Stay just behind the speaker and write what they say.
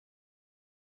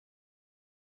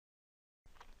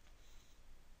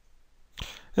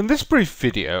In this brief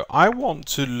video, I want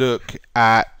to look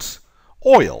at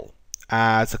oil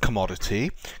as a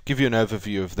commodity, give you an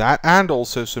overview of that, and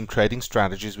also some trading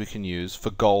strategies we can use for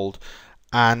gold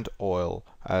and oil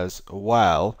as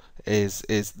well. Is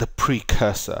the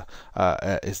precursor,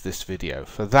 is this video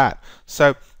for that.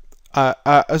 So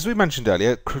as we mentioned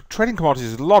earlier, trading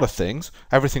commodities is a lot of things,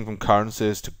 everything from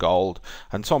currencies to gold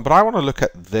and so on, but I want to look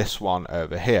at this one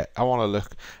over here. I want to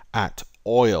look at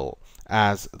oil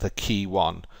as the key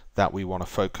one that we want to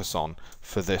focus on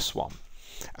for this one.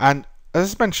 And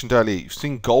as mentioned earlier, you've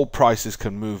seen gold prices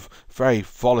can move very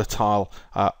volatile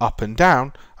up and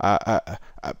down,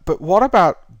 but what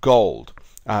about gold?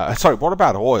 What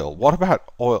about oil? What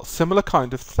about oil? Similar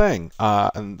kind of thing,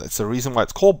 and it's the reason why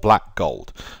it's called black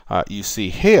gold. You see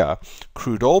here,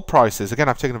 crude oil prices, again,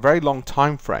 I've taken a very long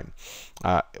time frame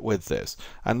with this,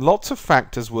 and lots of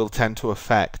factors will tend to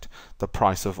affect the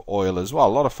price of oil as well. A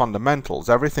lot of fundamentals,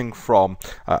 everything from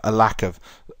a lack of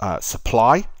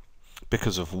supply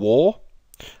because of war,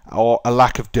 or a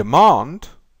lack of demand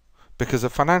because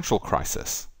of financial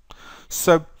crisis.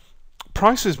 So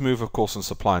prices move, of course, on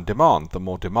supply and demand. The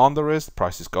more demand there is, the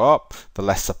prices go up. The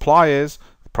less supply is,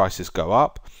 the prices go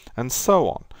up, and so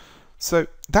on. So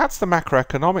that's the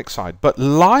macroeconomic side. But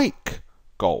like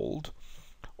gold,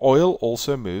 oil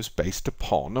also moves based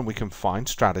upon, and we can find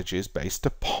strategies based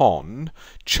upon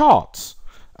charts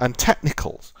and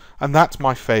technicals. And that's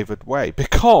my favored way,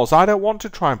 because I don't want to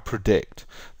try and predict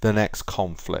the next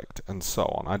conflict and so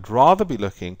on. I'd rather be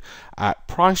looking at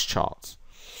price charts.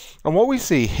 And what we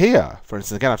see here, for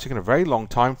instance, again, I've taken a very long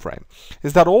time frame,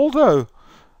 is that although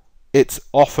it's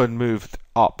often moved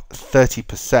up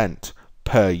 30%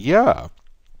 per year,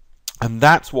 and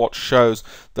that's what shows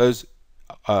those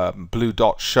blue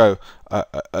dots show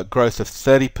a growth of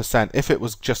 30%, if it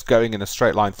was just going in a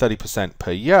straight line 30%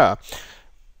 per year,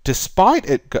 despite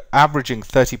it averaging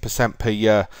 30% per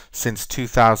year since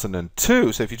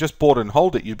 2002, so if you just bought and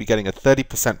hold it, you'd be getting a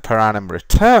 30% per annum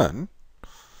return.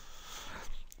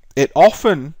 It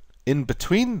often, in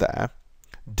between there,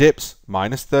 dips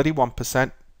minus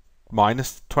 31%,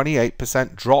 minus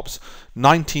 28%, drops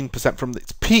 19% from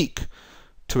its peak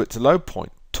to its low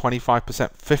point,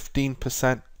 25%,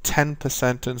 15%,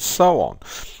 10%, and so on.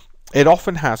 It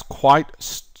often has quite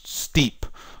steep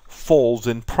falls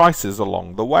in prices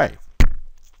along the way.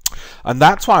 And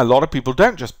that's why a lot of people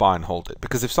don't just buy and hold it,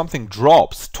 because if something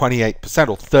drops 28%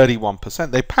 or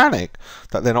 31%, they panic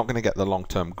that they're not going to get the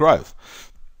long-term growth.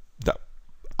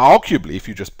 Arguably, if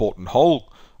you just bought and hold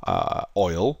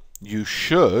oil, you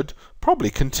should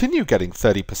probably continue getting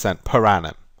 30% per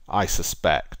annum, I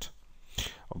suspect.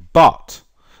 But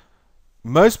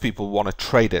most people want to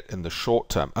trade it in the short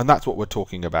term, and that's what we're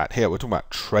talking about here. We're talking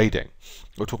about trading.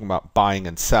 We're talking about buying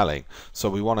and selling. So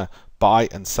we want to buy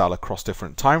and sell across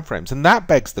different time frames. And that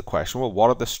begs the question, well, what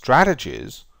are the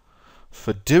strategies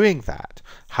for doing that?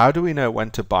 How do we know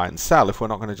when to buy and sell if we're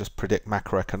not going to just predict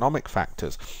macroeconomic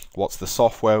factors? What's the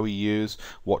software we use?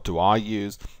 What do I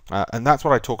use? And that's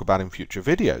what I talk about in future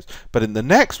videos. But in the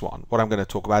next one, what I'm going to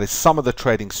talk about is some of the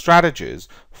trading strategies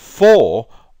for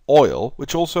oil,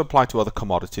 which also apply to other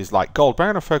commodities like gold. But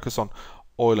I'm going to focus on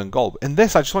oil and gold. In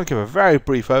this, I just want to give a very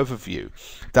brief overview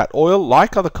that oil,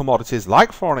 like other commodities,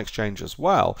 like foreign exchange as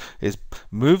well,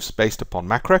 moves based upon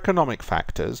macroeconomic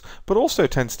factors, but also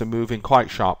tends to move in quite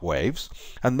sharp waves.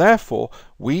 And therefore,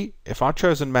 if our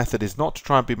chosen method is not to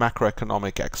try and be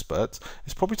macroeconomic experts,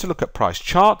 it's probably to look at price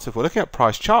charts. If we're looking at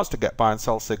price charts to get buy and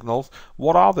sell signals,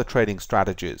 what are the trading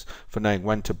strategies for knowing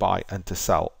when to buy and to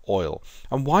sell oil?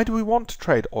 And why do we want to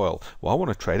trade oil? Well, I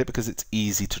want to trade it because it's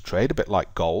easy to trade, a bit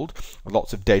like gold.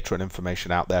 Lots of data and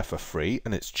information out there for free,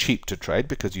 and it's cheap to trade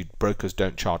because brokers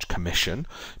don't charge commission,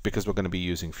 because we're going to be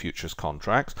using futures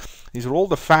contracts. These are all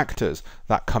the factors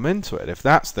that come into it. If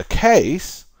that's the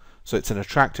case, so it's an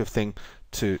attractive thing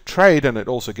to trade, and it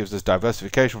also gives us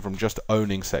diversification from just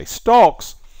owning, say,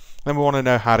 stocks, then we want to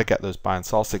know how to get those buy and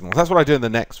sell signals. That's what I do in the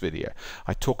next video.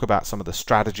 I talk about some of the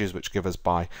strategies which give us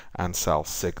buy and sell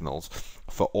signals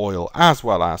for oil as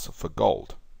well as for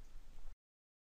gold.